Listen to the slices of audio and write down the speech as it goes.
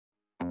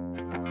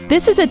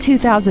This is a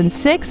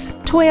 2006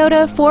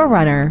 Toyota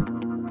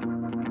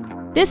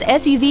 4Runner. This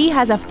SUV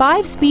has a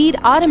 5-speed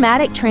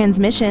automatic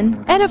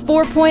transmission and a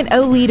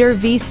 4.0-liter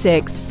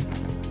V6.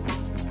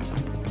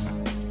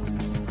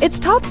 Its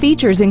top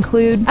features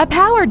include a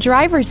power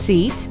driver's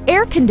seat,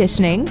 air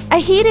conditioning, a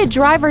heated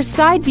driver's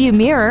side view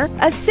mirror,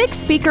 a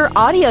 6-speaker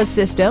audio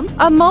system,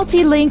 a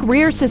multi-link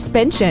rear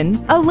suspension,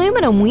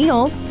 aluminum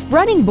wheels,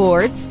 running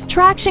boards,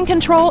 traction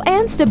control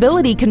and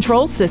stability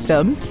control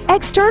systems,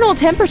 external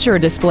temperature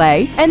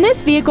display, and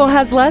this vehicle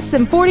has less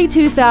than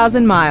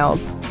 42,000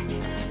 miles.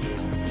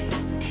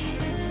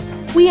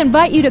 We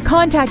invite you to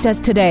contact us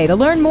today to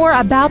learn more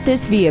about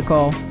this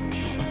vehicle.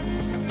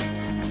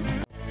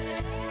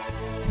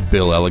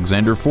 Bill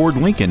Alexander Ford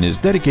Lincoln is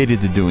dedicated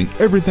to doing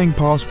everything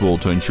possible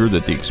to ensure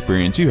that the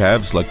experience you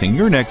have selecting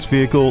your next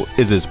vehicle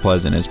is as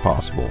pleasant as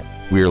possible.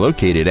 We are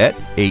located at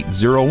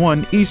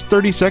 801 East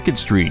 32nd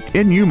Street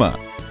in Yuma.